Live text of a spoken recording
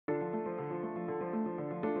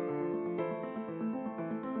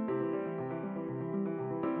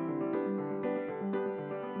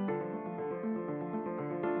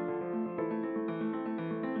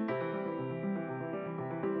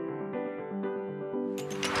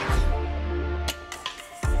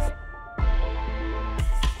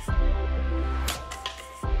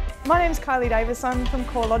My name's Kylie Davis. I'm from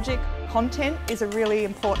CoreLogic. Content is a really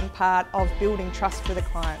important part of building trust with a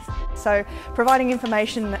client. So providing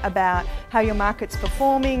information about how your market's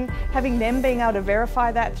performing, having them being able to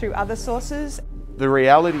verify that through other sources. The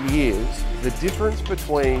reality is the difference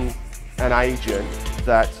between an agent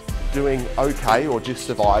that's doing okay or just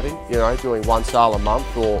surviving, doing one sale a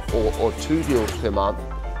month or 2 deals per month,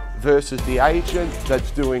 versus the agent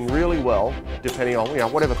that's doing really well, depending on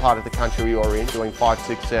whatever part of the country you're in, doing 5,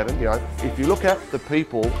 6, 7. If you look at the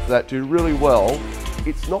people that do really well,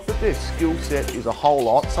 it's not that their skill set is a whole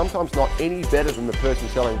lot, sometimes not any better than the person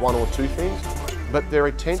selling 1 or 2 things, but their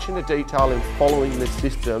attention to detail in following the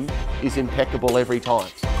system is impeccable every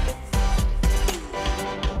time.